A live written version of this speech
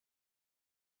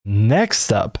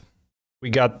Next up, we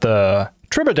got the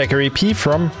Triple Decker EP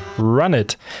from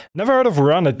Runnit. Never heard of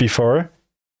Runnit before.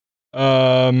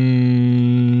 I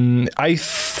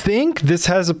think this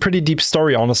has a pretty deep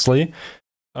story, honestly.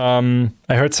 I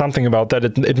heard something about that.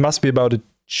 It must be about a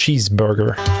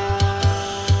cheeseburger.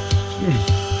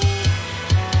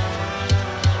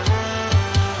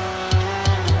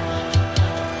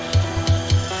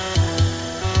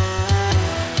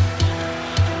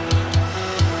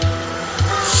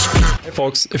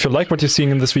 Folks, if you like what you're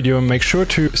seeing in this video, make sure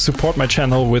to support my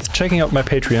channel with checking out my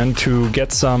Patreon to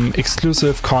get some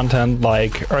exclusive content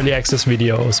like early access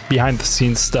videos, behind the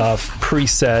scenes stuff,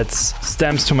 presets,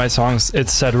 stamps to my songs,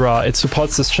 etc. It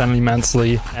supports this channel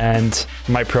immensely and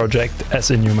my project as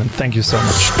Inhuman. Thank you so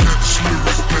much.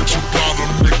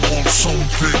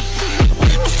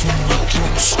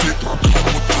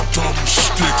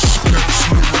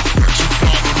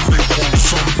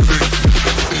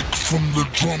 From the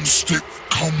drumstick,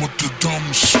 come with the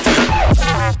dumb stick.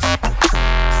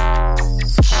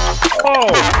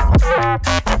 Oh!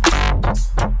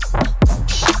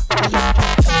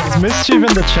 Is Mischief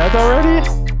in the chat already?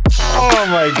 Oh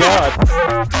my god!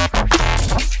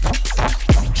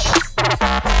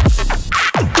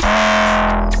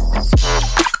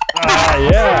 Ah,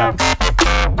 yeah!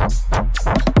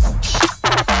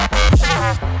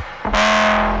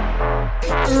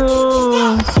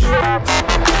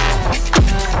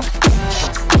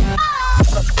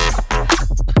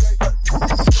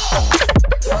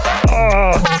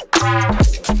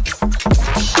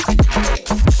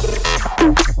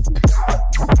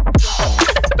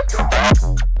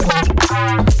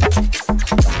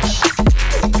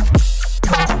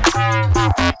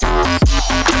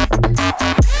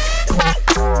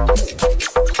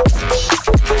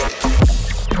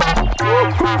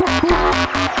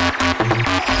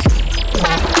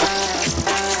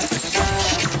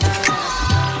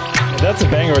 That's a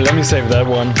banger, let me save that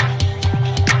one.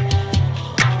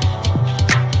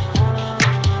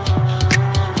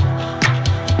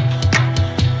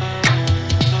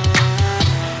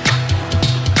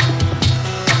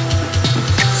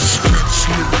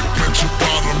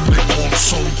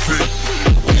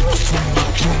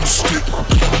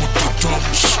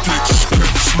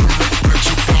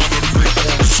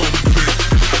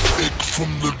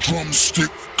 From the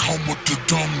drumstick, come with the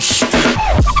dumb stick.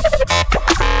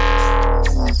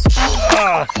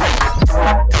 Ah.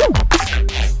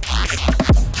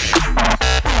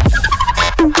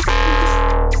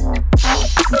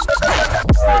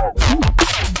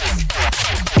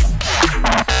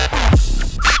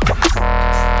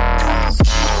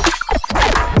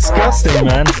 Disgusting,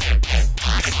 man.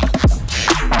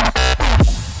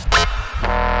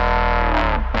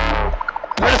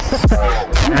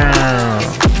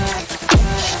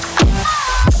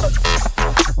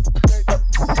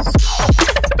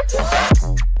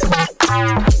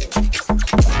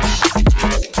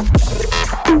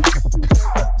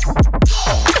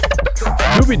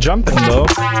 You'll be jumping though.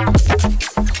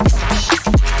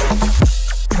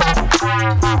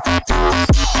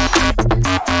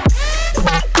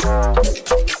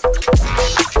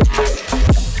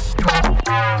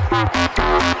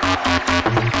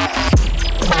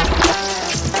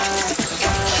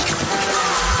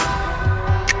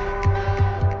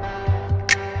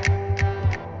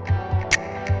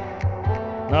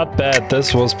 Not bad,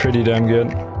 this was pretty damn good.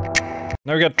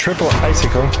 Now we got triple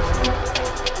icicle.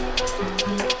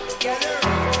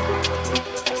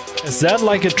 Is that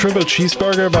like a triple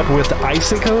cheeseburger but with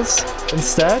icicles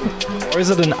instead? Or is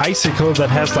it an icicle that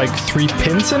has like 3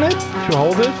 pins in it to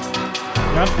hold it?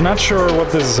 Not sure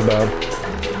what this is about.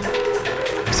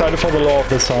 Excited for the lore of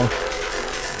this song.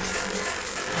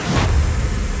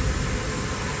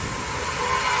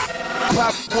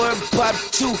 Pop 1, pop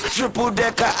 2, triple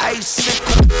decker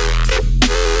icicle.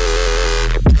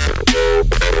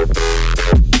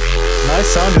 Nice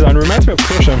sound design, reminds me of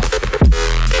Christian.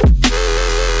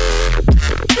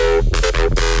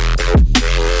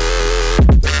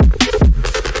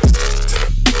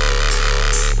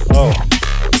 Oh.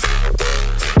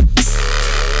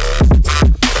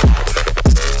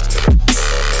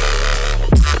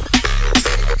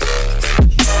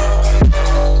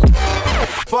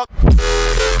 Fuck.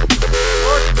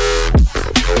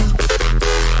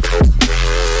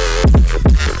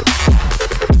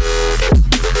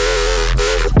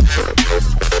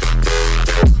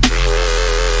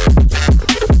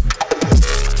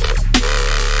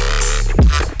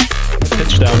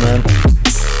 Pitch down, man.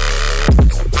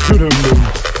 Boom.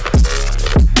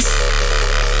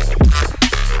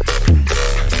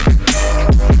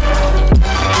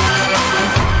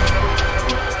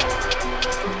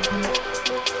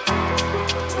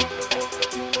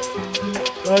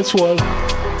 Nice one.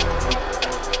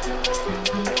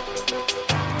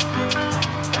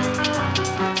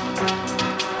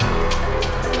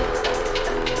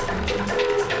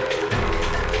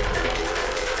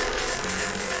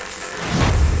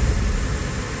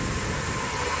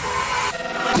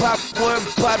 Pop one,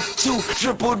 pop two,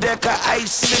 triple decker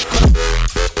ice.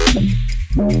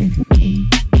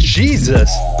 Jesus.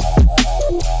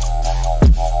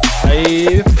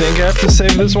 I think I have to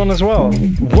save this one as well.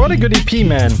 What a good EP,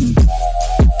 man.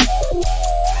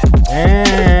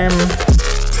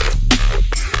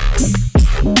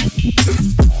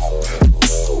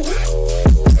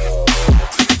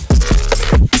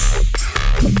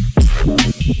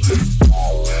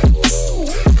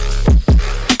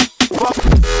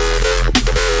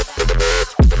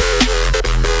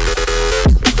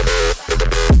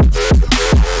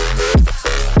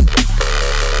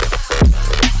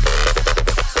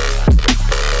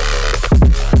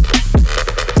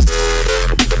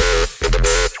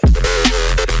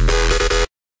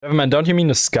 Man, don't you mean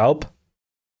a scalp?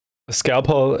 A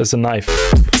scalpel is a knife.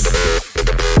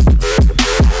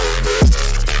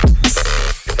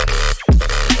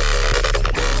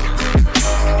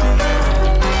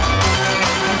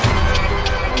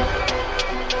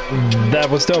 That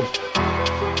was dope.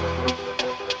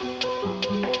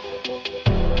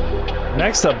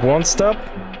 Next up, One Stop.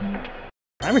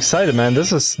 I'm excited, man.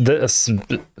 This is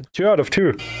 2 out of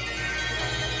 2.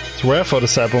 It's rare for the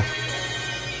sample.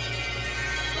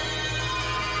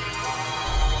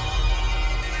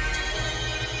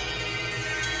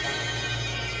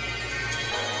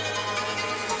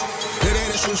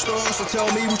 So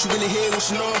tell me what you really hear, what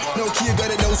you know. No kid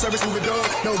got it, no service moving dog.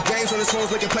 No games on his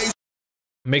phones like a place.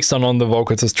 Mixdown on the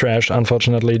vocals is trash,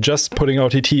 unfortunately. Just putting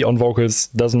OTT on vocals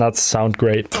does not sound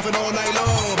great. Even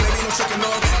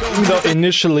though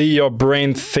initially your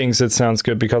brain thinks it sounds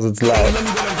good because it's loud.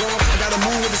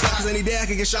 I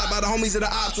can get shot by the homies of the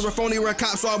ops or a phony or a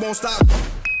cop, so I won't stop.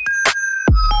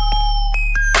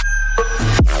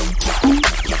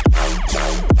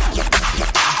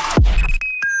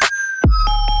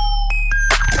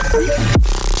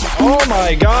 Oh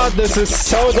my god, this is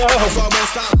so dope!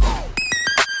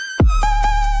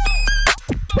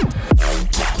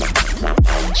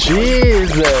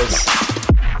 Jesus!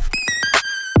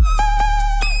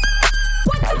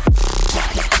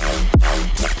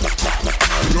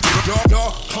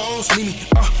 Meet me,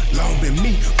 long been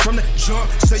me from the jump.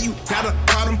 Say you got a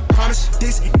problem, promise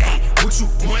this ain't what you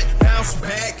want. Bounce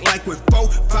back like with 4,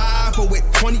 5 or with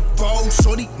 24.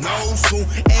 Shorty knows soon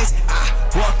as I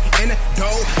walk in the door.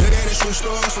 Good at a shoe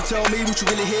store, so tell me what you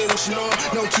really hear, what you know.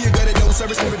 No kid got it, no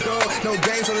service moving dog. No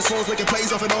games on his phones, making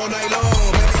plays off it all night long.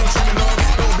 Baby, I'm tricking off.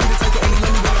 Don't be the take it, only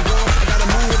let me when I'm gone. I gotta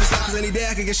move with the stop, cause any day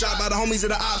I can get shot by the homies of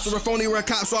the ops or a phony or a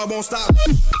cop, so I won't stop.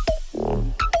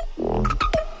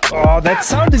 Oh, that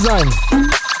sound design!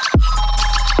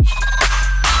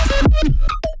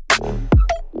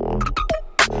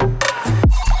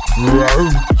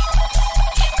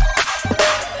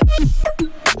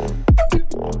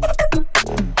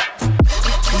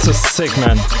 This is sick,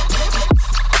 man.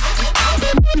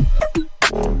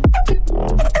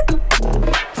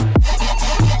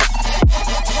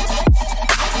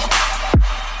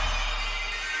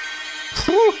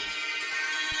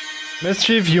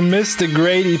 Mischief, you missed a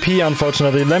great EP,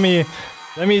 unfortunately. Let me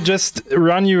just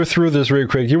run you through this real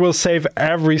quick. You will save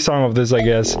every song of this, I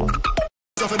guess.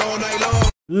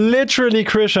 Literally,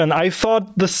 Christian, I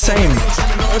thought the same.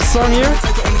 First song here?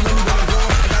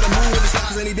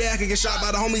 I can get shot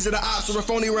by the homies of the ops or a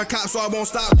phony or a cop, so I won't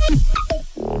stop.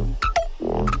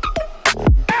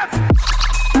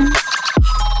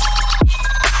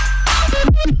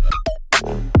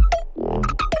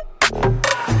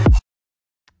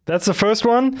 That's the first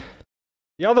one.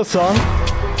 The other song.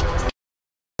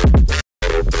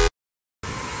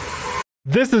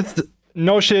 This is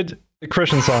no shit, the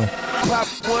Christian song. Pop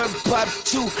one, pop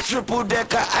two, triple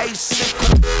decker ice.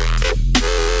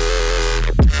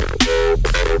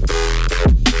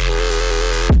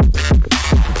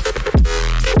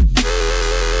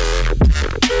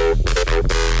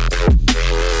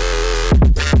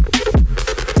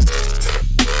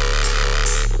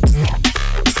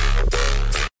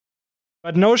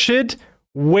 But no shit,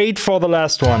 wait for the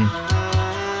last one.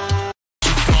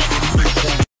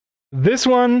 This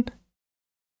one,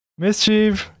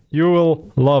 Mischief, you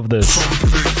will love this.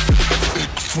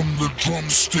 From the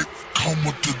drumstick, come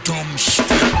with the dumb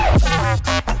stick.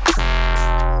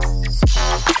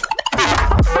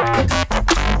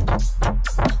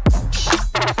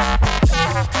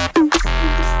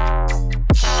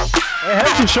 I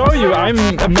have to show you,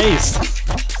 I'm amazed.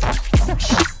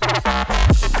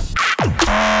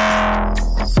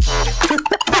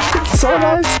 So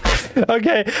nice.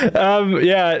 Okay.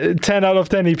 Yeah, 10 out of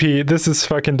 10 EP. This is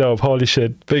fucking dope. Holy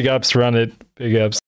shit. Big ups, Runnit. Big ups.